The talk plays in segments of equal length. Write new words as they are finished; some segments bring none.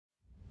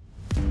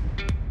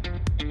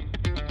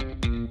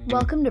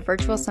Welcome to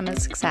Virtual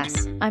Summit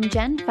Success. I'm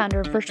Jen,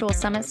 founder of Virtual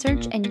Summit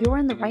Search, and you're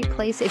in the right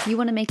place if you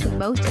want to make the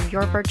most of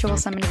your Virtual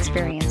Summit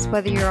experience,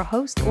 whether you're a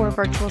host or a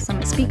Virtual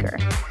Summit speaker.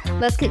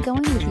 Let's get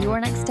going with your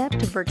next step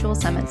to Virtual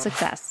Summit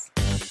Success.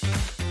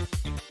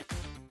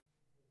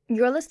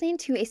 You're listening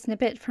to a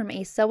snippet from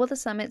a Sell with a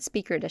Summit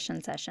Speaker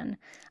Edition session.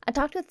 I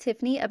talked with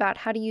Tiffany about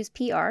how to use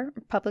PR,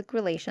 public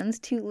relations,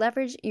 to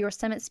leverage your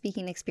summit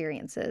speaking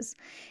experiences.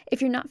 If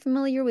you're not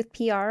familiar with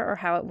PR or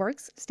how it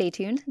works, stay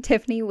tuned.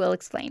 Tiffany will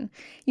explain.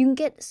 You can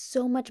get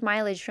so much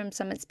mileage from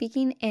summit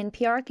speaking, and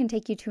PR can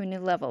take you to a new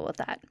level with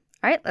that.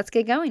 All right, let's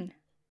get going.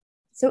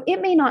 So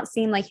it may not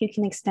seem like you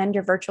can extend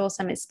your virtual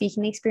summit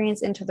speaking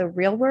experience into the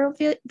real world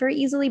very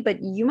easily,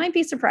 but you might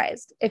be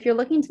surprised. If you're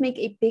looking to make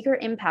a bigger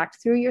impact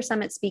through your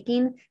summit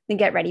speaking, then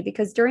get ready,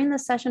 because during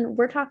this session,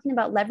 we're talking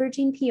about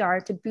leveraging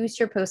PR to boost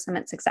your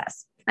post-summit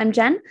success. I'm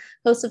Jen,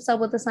 host of Sell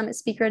with the Summit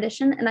Speaker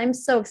Edition, and I'm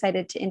so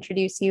excited to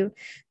introduce you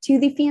to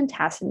the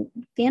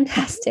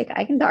fantastic,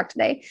 I can talk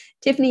today,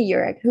 Tiffany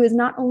Uhrig, who is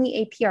not only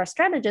a PR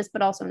strategist,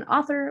 but also an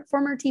author,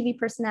 former TV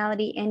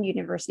personality, and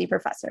university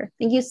professor.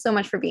 Thank you so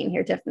much for being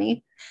here,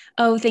 Tiffany.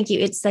 Oh, thank you.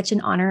 It's such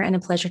an honor and a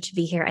pleasure to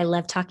be here. I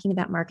love talking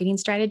about marketing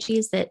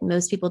strategies that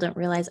most people don't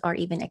realize are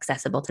even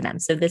accessible to them.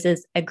 So this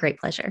is a great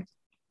pleasure.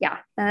 Yeah,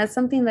 and that's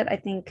something that I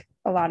think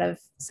a lot of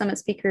summit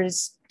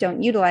speakers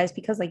don't utilize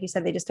because, like you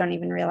said, they just don't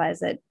even realize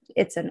that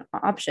it's an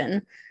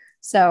option.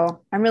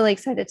 So I'm really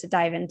excited to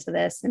dive into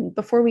this. And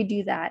before we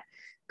do that,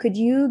 could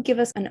you give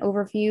us an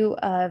overview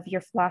of your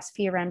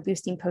philosophy around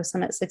boosting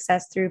post-summit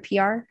success through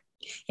PR?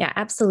 Yeah,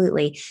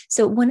 absolutely.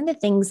 So one of the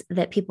things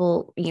that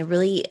people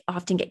really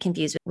often get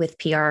confused with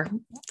PR,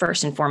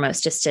 first and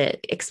foremost, just to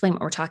explain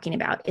what we're talking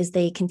about, is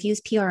they confuse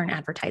PR and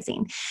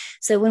advertising.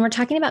 So when we're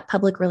talking about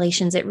public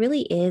relations, it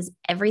really is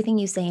everything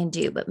you say and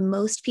do, but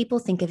most people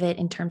think of it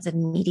in terms of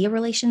media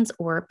relations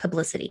or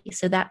publicity.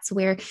 So that's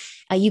where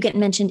you get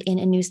mentioned in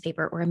a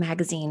newspaper or a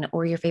magazine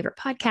or your favorite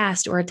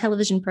podcast or a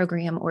television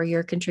program, or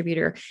your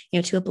contributor,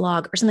 to a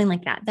blog or something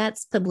like that.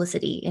 That's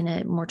publicity in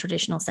a more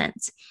traditional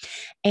sense.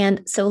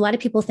 And so a lot of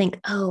people think,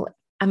 oh,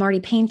 I'm already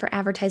paying for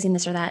advertising,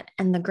 this or that.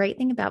 And the great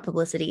thing about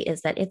publicity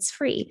is that it's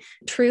free.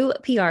 True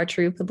PR,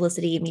 true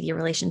publicity, media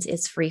relations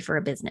is free for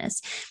a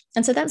business.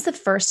 And so that's the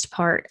first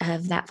part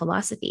of that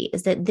philosophy,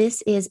 is that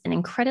this is an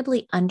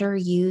incredibly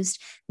underused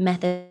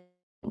method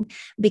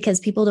because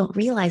people don't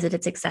realize that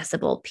it's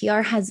accessible.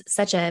 PR has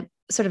such a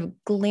sort of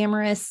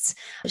glamorous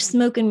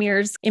smoke and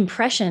mirrors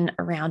impression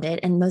around it.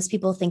 And most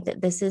people think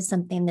that this is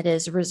something that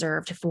is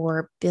reserved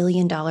for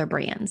billion-dollar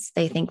brands.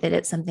 They think that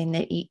it's something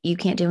that you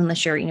can't do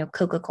unless you're,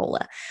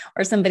 Coca-Cola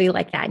or somebody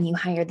like that. And you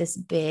hire this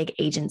big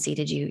agency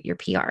to do your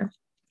PR.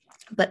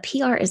 But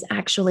PR is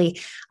actually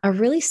a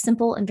really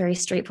simple and very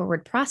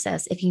straightforward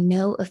process if you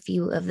know a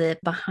few of the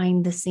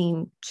behind the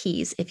scene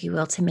keys, if you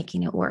will, to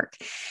making it work.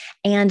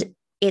 And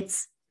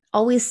it's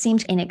always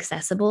seemed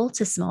inaccessible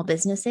to small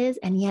businesses.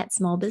 And yet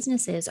small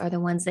businesses are the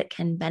ones that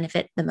can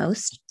benefit the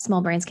most. Small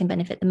brands can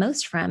benefit the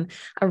most from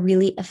a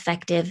really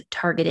effective,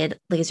 targeted,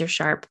 laser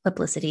sharp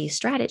publicity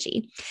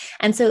strategy.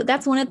 And so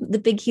that's one of the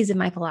big keys of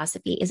my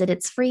philosophy, is that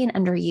it's free and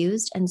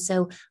underused. And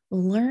so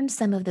learn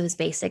some of those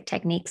basic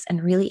techniques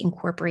and really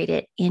incorporate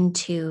it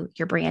into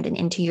your brand and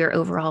into your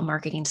overall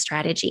marketing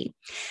strategy.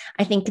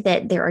 I think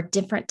that there are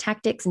different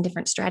tactics and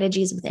different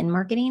strategies within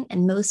marketing,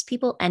 and most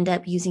people end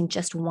up using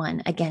just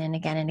one again and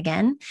again and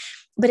again.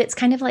 But it's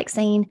kind of like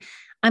saying,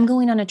 I'm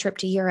going on a trip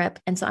to Europe,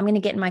 and so I'm going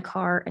to get in my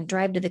car and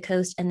drive to the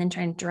coast and then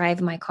try and drive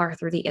my car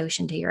through the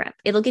ocean to Europe.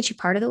 It'll get you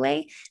part of the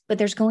way, but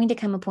there's going to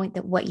come a point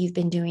that what you've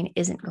been doing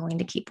isn't going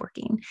to keep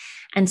working.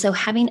 And so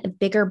having a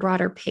bigger,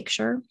 broader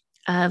picture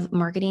of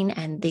marketing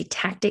and the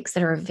tactics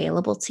that are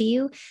available to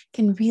you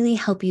can really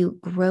help you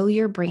grow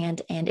your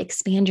brand and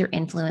expand your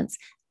influence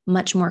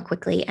much more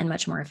quickly and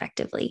much more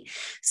effectively.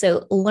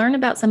 So learn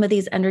about some of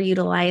these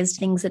underutilized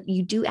things that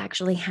you do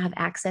actually have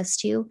access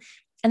to.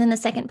 And then the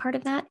second part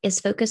of that is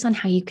focus on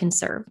how you can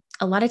serve.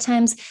 A lot of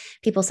times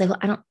people say, well,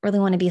 I don't really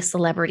want to be a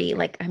celebrity.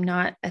 Like, I'm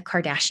not a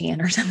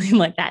Kardashian or something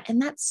like that. And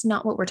that's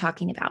not what we're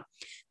talking about.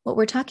 What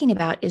we're talking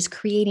about is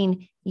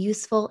creating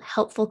useful,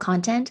 helpful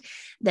content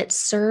that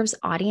serves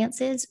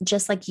audiences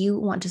just like you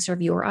want to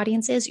serve your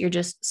audiences. You're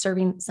just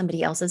serving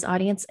somebody else's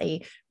audience,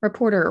 a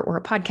reporter or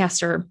a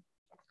podcaster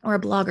or a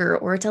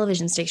blogger or a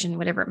television station,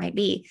 whatever it might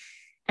be.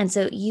 And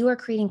so you are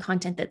creating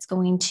content that's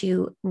going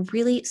to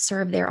really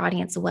serve their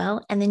audience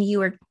well. And then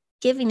you are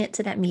giving it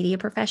to that media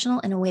professional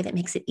in a way that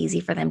makes it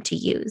easy for them to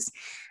use.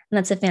 And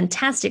that's a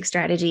fantastic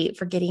strategy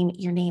for getting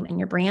your name and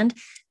your brand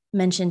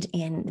mentioned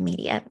in the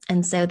media.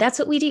 And so that's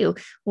what we do.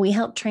 We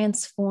help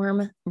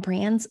transform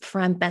brands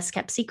from best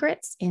kept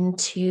secrets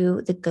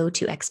into the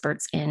go-to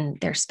experts in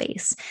their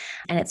space.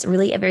 And it's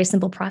really a very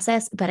simple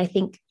process, but I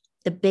think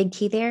the big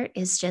key there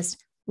is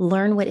just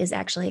learn what is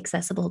actually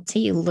accessible to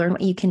you, learn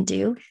what you can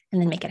do,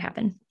 and then make it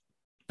happen.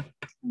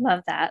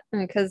 Love that.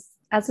 Because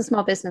as a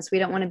small business, we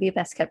don't want to be a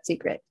best kept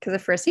secret, because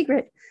if we're a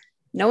secret,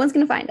 no one's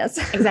going to find us.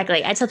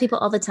 Exactly. I tell people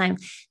all the time,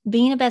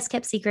 being a best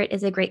kept secret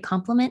is a great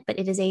compliment, but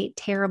it is a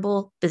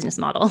terrible business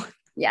model.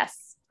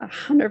 Yes.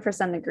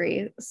 100%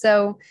 agree.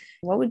 So,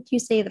 what would you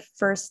say the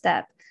first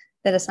step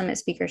that a summit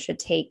speaker should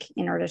take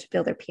in order to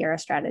build their PR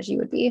strategy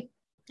would be?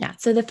 Yeah.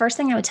 So the first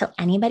thing I would tell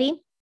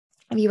anybody,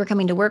 if you were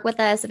coming to work with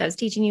us, if I was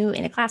teaching you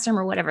in a classroom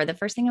or whatever, the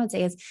first thing I would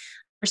say is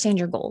understand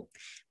your goal,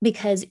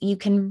 because you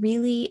can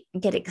really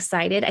get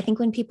excited. I think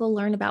when people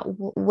learn about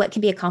what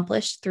can be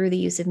accomplished through the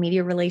use of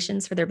media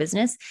relations for their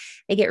business,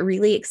 they get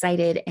really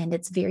excited, and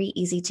it's very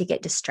easy to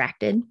get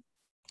distracted.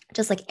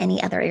 Just like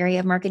any other area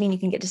of marketing, you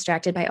can get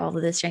distracted by all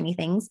of the shiny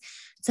things.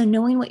 So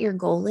knowing what your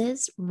goal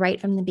is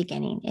right from the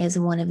beginning is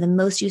one of the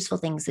most useful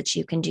things that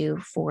you can do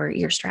for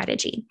your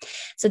strategy.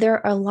 So there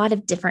are a lot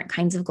of different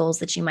kinds of goals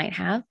that you might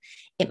have.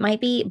 It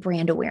might be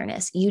brand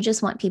awareness. You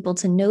just want people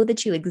to know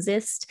that you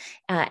exist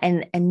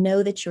and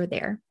know that you're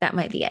there. That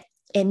might be it.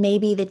 It may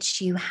be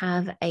that you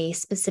have a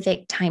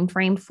specific time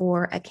frame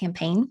for a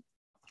campaign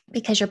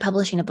because you're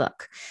publishing a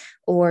book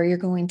or you're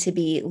going to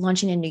be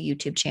launching a new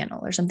YouTube channel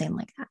or something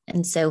like that.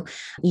 And so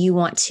you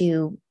want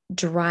to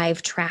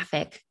drive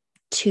traffic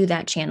to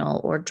that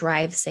channel or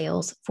drive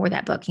sales for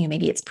that book.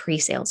 Maybe it's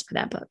pre-sales for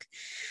that book.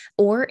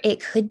 Or it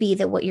could be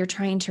that what you're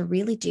trying to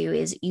really do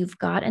is you've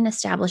got an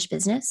established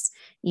business,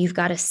 you've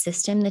got a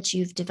system that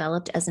you've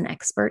developed as an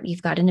expert,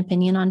 you've got an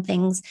opinion on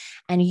things,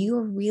 and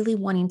you're really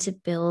wanting to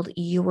build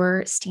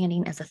your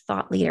standing as a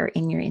thought leader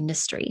in your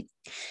industry.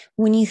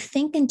 When you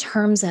think in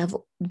terms of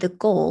the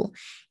goal,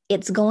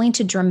 it's going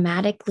to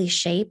dramatically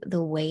shape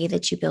the way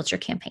that you build your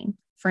campaign.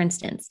 For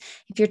instance,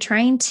 if you're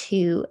trying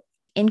to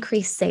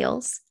increase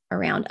sales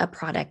around a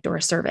product or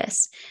a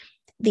service,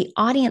 the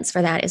audience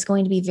for that is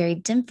going to be very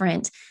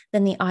different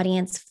than the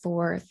audience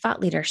for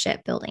thought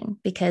leadership building,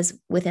 because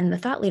within the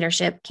thought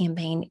leadership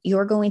campaign,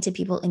 you're going to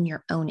people in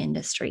your own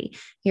industry.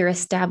 You're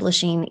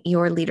establishing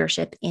your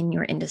leadership in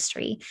your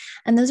industry.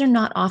 And those are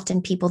not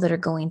often people that are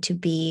going to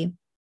be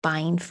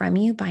buying from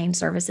you, buying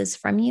services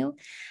from you.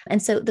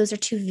 And so those are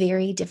two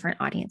very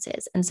different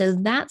audiences. And so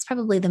that's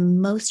probably the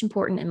most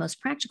important and most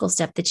practical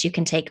step that you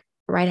can take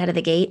right out of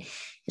the gate,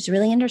 is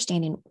really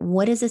understanding,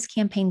 what is this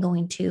campaign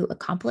going to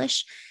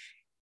accomplish?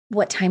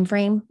 What time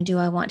frame do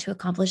I want to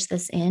accomplish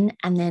this in?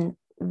 And then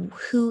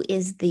who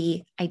is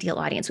the ideal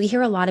audience? We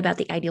hear a lot about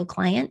the ideal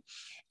client,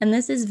 and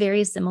this is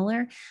very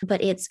similar,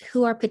 but it's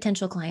who are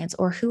potential clients,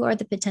 or who are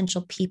the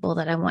potential people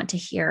that I want to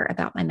hear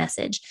about my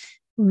message.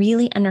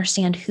 Really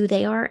understand who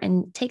they are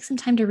and take some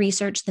time to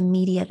research the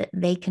media that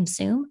they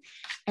consume,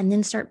 and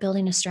then start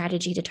building a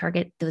strategy to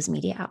target those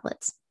media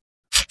outlets.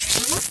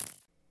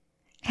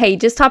 Hey,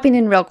 just hopping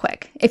in real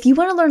quick. If you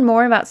want to learn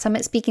more about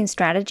summit speaking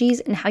strategies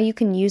and how you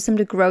can use them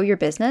to grow your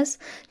business,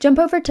 jump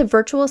over to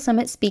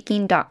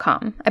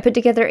virtualsummitspeaking.com. I put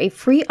together a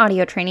free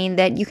audio training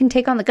that you can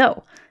take on the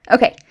go.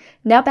 Okay,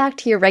 now back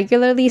to your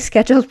regularly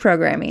scheduled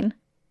programming.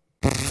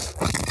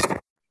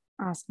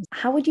 Awesome.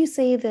 How would you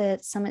say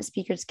that summit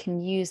speakers can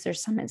use their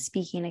summit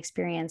speaking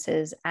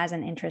experiences as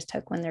an interest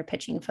hook when they're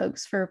pitching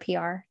folks for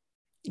PR?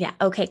 Yeah.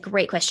 Okay.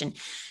 Great question.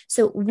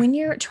 So when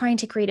you're trying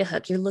to create a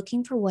hook, you're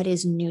looking for what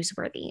is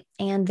newsworthy.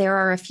 And there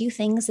are a few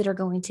things that are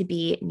going to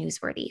be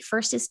newsworthy.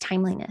 First is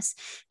timeliness.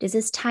 Does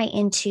this tie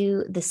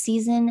into the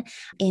season,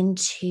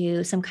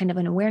 into some kind of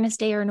an awareness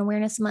day or an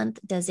awareness month?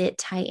 Does it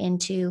tie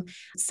into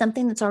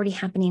something that's already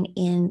happening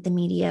in the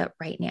media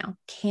right now?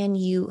 Can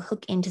you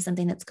hook into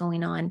something that's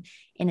going on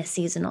in a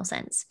seasonal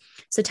sense?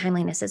 So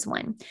timeliness is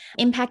one.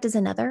 Impact is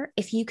another.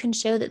 If you can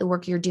show that the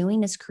work you're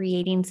doing is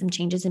creating some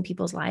changes in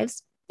people's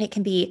lives, it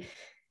can be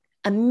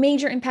a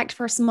major impact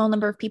for a small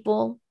number of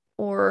people,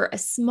 or a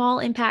small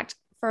impact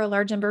for a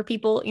large number of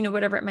people,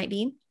 whatever it might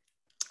be.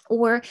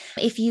 Or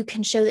if you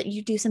can show that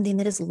you do something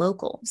that is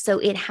local, so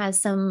it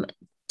has some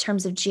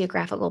terms of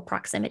geographical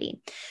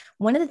proximity.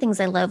 One of the things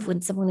I love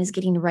when someone is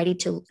getting ready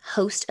to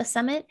host a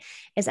summit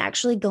is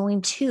actually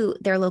going to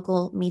their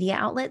local media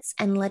outlets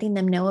and letting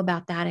them know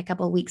about that a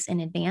couple of weeks in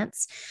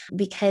advance,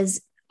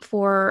 because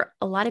for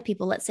a lot of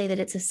people, let's say that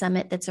it's a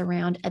summit that's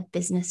around a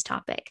business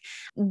topic,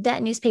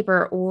 that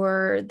newspaper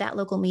or that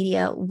local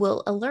media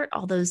will alert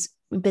all those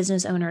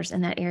business owners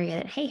in that area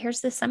that, hey, here's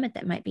this summit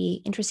that might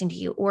be interesting to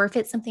you. Or if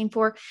it's something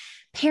for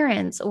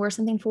parents or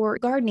something for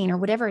gardening or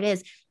whatever it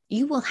is,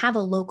 you will have a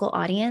local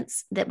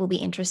audience that will be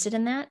interested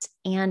in that.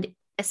 And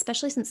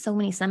especially since so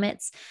many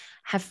summits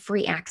have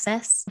free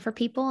access for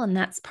people, and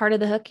that's part of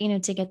the hook,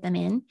 to get them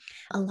in,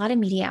 a lot of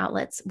media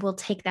outlets will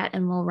take that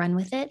and will run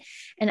with it.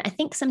 And I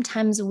think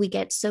sometimes we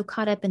get so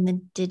caught up in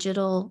the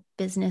digital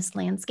business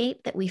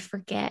landscape that we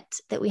forget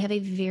that we have a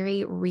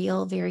very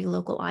real, very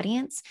local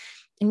audience.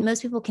 And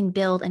most people can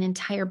build an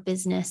entire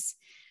business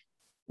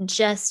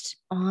just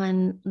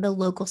on the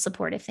local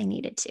support if they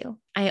needed to.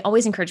 I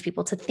always encourage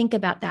people to think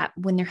about that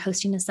when they're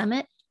hosting a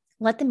summit.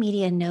 Let the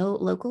media know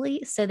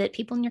locally so that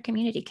people in your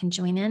community can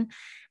join in.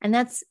 And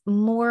that's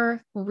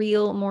more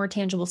real, more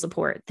tangible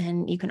support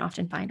than you can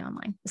often find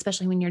online,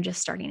 especially when you're just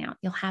starting out.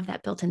 You'll have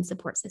that built-in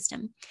support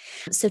system.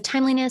 So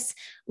timeliness,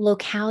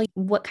 locale,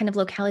 what kind of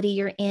locality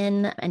you're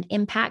in, and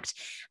impact,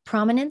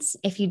 prominence.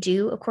 If you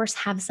do, of course,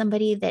 have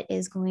somebody that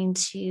is going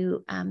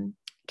to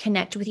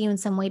connect with you in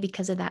some way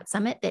because of that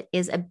summit that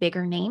is a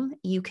bigger name,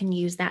 you can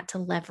use that to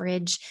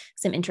leverage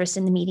some interest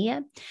in the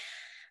media.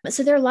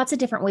 So there are lots of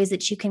different ways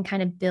that you can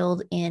kind of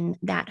build in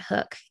that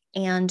hook.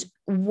 And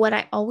what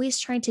I always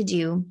try to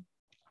do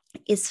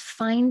is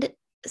find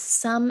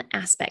some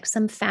aspect,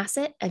 some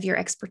facet of your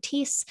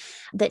expertise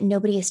that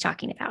nobody is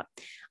talking about,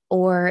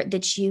 or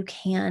that you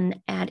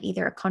can add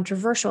either a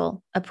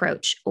controversial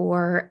approach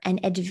or an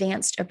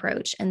advanced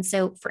approach. And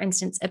so, for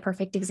instance, a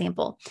perfect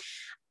example,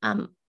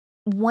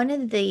 one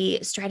of the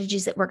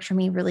strategies that worked for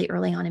me really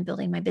early on in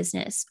building my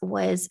business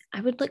was I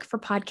would look for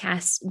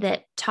podcasts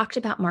that talked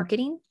about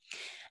marketing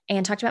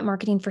and talked about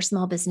marketing for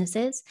small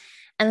businesses.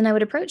 And then I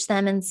would approach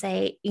them and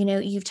say,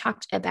 you've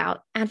talked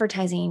about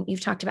advertising,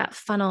 you've talked about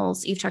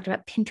funnels, you've talked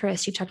about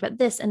Pinterest, you've talked about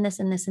this and this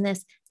and this and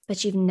this,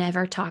 but you've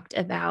never talked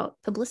about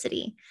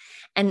publicity.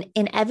 And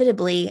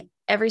inevitably,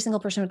 every single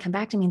person would come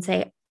back to me and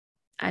say,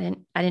 I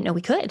didn't know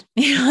we could,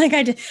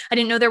 I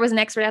didn't know there was an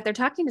expert out there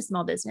talking to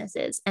small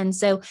businesses. And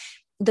so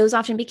those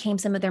often became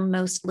some of their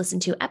most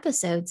listened to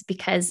episodes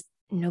because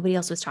nobody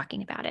else was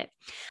talking about it.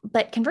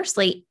 But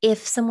conversely,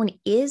 if someone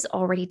is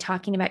already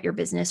talking about your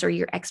business or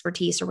your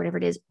expertise or whatever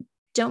it is,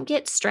 don't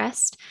get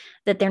stressed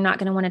that they're not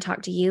going to want to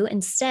talk to you.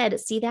 Instead,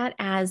 see that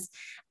as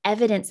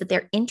evidence that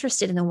they're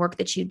interested in the work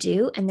that you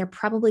do, and they're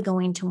probably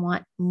going to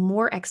want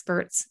more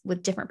experts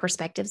with different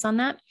perspectives on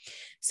that.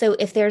 So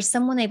if there's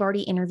someone they've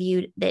already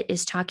interviewed that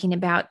is talking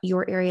about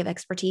your area of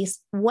expertise,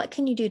 what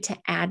can you do to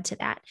add to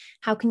that?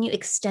 How can you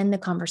extend the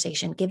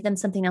conversation, give them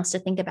something else to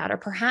think about, or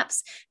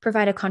perhaps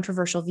provide a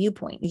controversial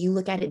viewpoint? You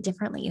look at it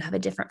differently. You have a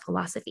different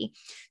philosophy.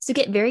 So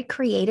get very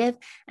creative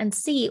and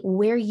see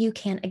where you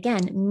can,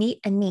 again, meet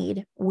a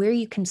need, where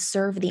you can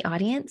serve the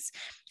audience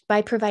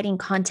by providing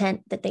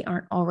content that they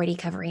aren't already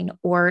covering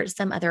or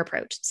some other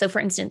approach. So for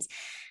instance,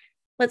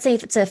 let's say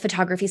if it's a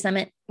photography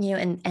summit,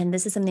 and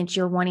this is something that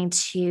you're wanting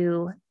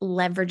to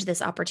leverage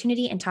this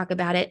opportunity and talk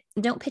about it.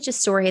 Don't pitch a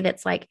story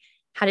that's like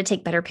how to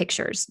take better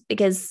pictures,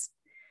 because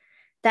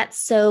that's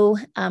so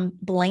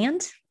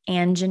bland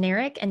and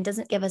generic and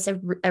doesn't give us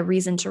a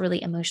reason to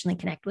really emotionally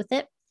connect with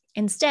it.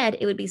 Instead,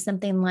 it would be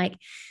something like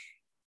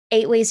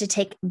 8 ways to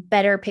take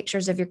better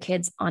pictures of your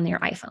kids on your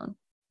iPhone.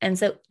 And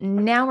so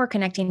now we're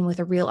connecting with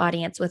a real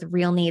audience with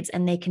real needs,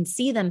 and they can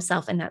see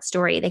themselves in that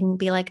story. They can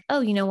be like, oh,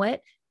 you know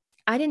what?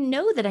 I didn't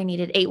know that I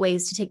needed 8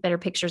 ways to take better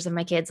pictures of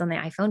my kids on the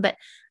iPhone, but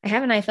I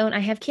have an iPhone, I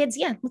have kids.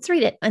 Yeah, let's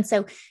read it. And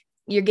so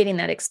you're getting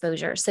that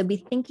exposure. So be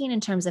thinking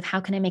in terms of how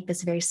can I make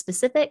this very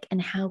specific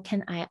and how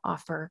can I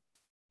offer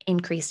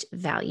increased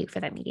value for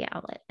that media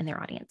outlet and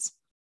their audience.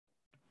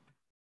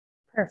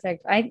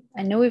 Perfect. I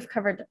know we've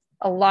covered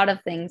a lot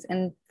of things,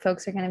 and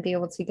folks are going to be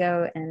able to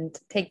go and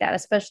take that,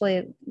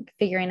 especially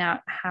figuring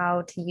out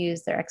how to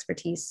use their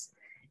expertise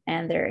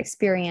and their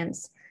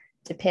experience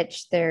to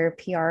pitch their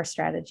PR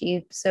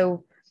strategy.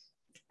 So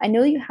I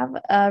know you have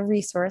a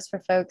resource for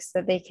folks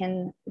that they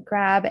can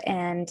grab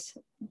and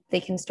they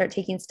can start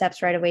taking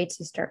steps right away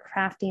to start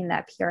crafting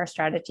that PR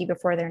strategy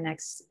before their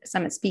next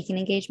summit speaking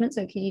engagement.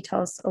 So could you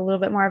tell us a little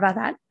bit more about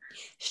that?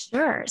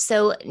 Sure.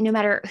 So no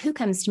matter who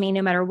comes to me,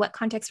 no matter what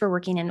context we're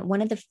working in,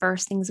 one of the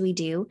first things we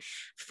do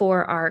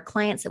for our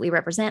clients that we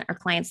represent, our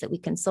clients that we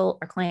consult,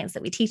 our clients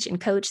that we teach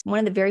and coach, one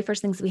of the very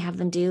first things we have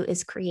them do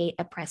is create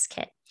a press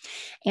kit.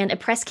 And a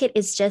press kit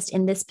is just,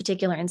 in this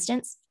particular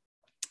instance,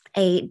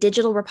 a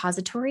digital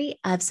repository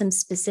of some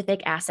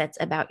specific assets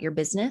about your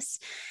business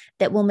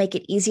that will make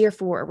it easier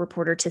for a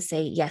reporter to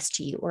say yes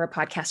to you or a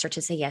podcaster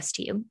to say yes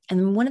to you.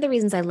 And one of the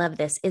reasons I love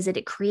this is that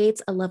it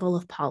creates a level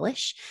of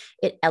polish.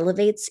 It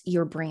elevates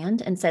your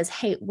brand and says,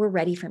 hey, we're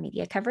ready for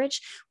media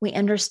coverage. We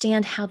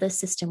understand how this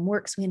system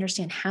works. We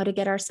understand how to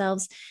get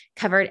ourselves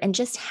covered. And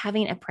just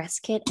having a press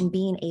kit and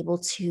being able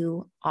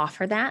to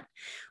offer that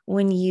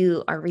when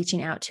you are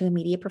reaching out to a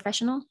media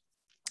professional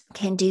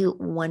can do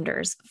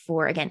wonders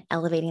for, again,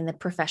 elevating the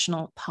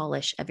professional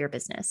polish of your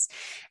business.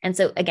 And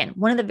so, again,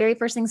 one of the very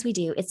first things we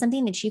do, it's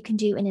something that you can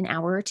do in an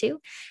hour or two.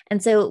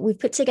 And so we've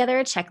put together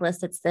a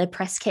checklist. That's the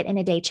Press Kit in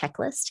a Day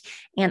checklist.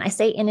 And I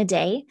say in a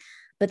day,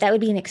 but that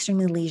would be an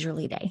extremely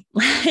leisurely day.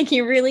 Like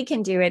you really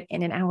can do it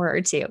in an hour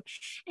or two.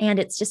 And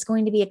it's just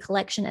going to be a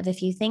collection of a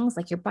few things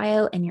like your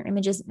bio and your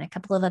images and a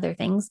couple of other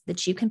things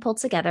that you can pull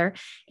together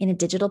in a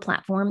digital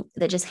platform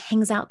that just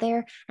hangs out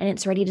there and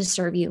it's ready to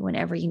serve you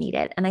whenever you need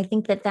it. And I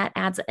think that that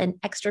adds an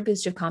extra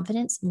boost of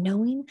confidence,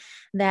 knowing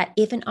that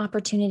if an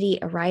opportunity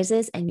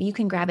arises and you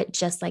can grab it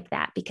just like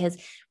that, because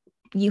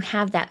you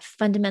have that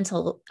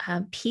fundamental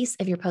piece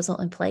of your puzzle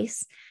in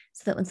place,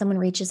 so that when someone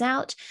reaches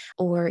out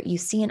or you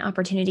see an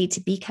opportunity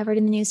to be covered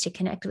in the news, to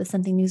connect with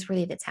something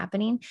newsworthy that's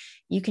happening,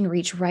 you can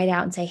reach right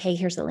out and say, hey,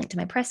 here's the link to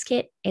my press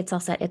kit. It's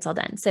all set. It's all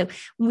done. So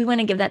we want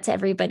to give that to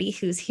everybody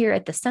who's here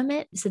at the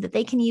summit so that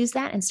they can use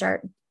that and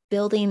start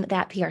building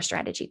that PR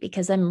strategy,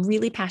 because I'm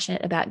really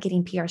passionate about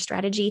getting PR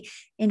strategy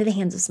into the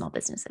hands of small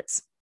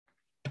businesses.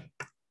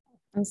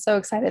 I'm so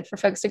excited for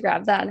folks to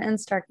grab that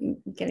and start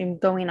getting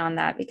going on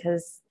that,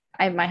 because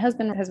My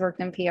husband has worked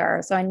in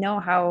PR, so I know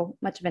how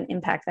much of an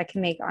impact that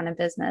can make on a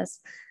business.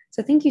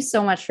 So thank you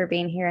so much for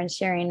being here and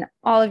sharing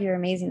all of your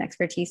amazing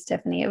expertise,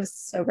 Tiffany. It was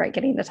so great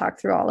getting to talk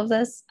through all of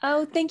this.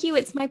 Oh, thank you.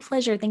 It's my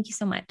pleasure. Thank you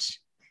so much.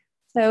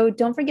 So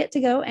don't forget to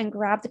go and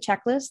grab the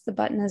checklist. The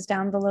button is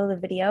down below the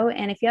video.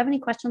 And if you have any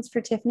questions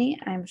for Tiffany,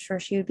 I'm sure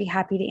she would be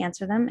happy to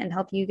answer them and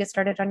help you get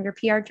started on your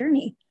PR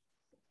journey.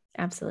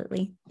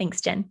 Absolutely.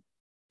 Thanks, Jen.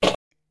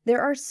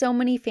 There are so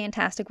many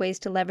fantastic ways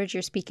to leverage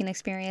your speaking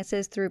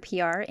experiences through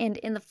PR, and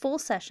in the full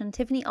session,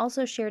 Tiffany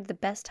also shared the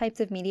best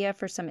types of media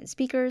for summit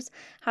speakers,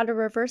 how to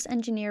reverse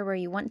engineer where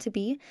you want to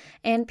be,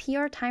 and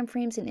PR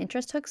timeframes and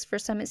interest hooks for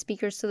summit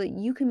speakers so that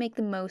you can make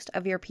the most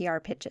of your PR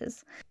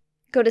pitches.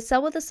 Go to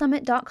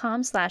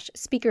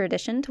sellwithasummit.com/speaker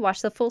edition to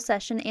watch the full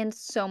session and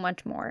so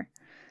much more.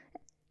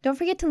 Don't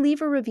forget to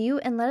leave a review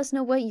and let us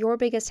know what your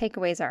biggest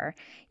takeaways are.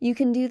 You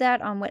can do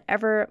that on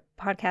whatever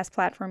podcast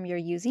platform you're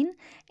using,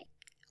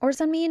 or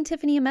send me and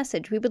Tiffany a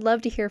message. We would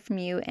love to hear from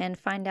you and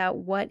find out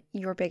what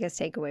your biggest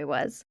takeaway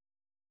was.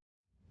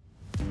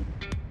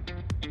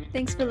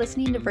 Thanks for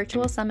listening to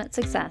Virtual Summit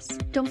Success.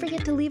 Don't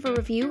forget to leave a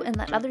review and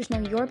let others know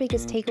your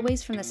biggest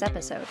takeaways from this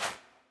episode.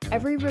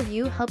 Every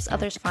review helps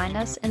others find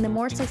us, and the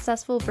more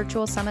successful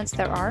virtual summits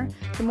there are,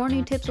 the more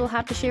new tips we'll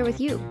have to share with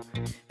you.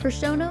 For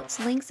show notes,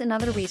 links, and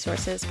other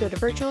resources, go to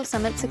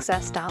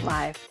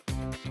virtualsummitsuccess.live.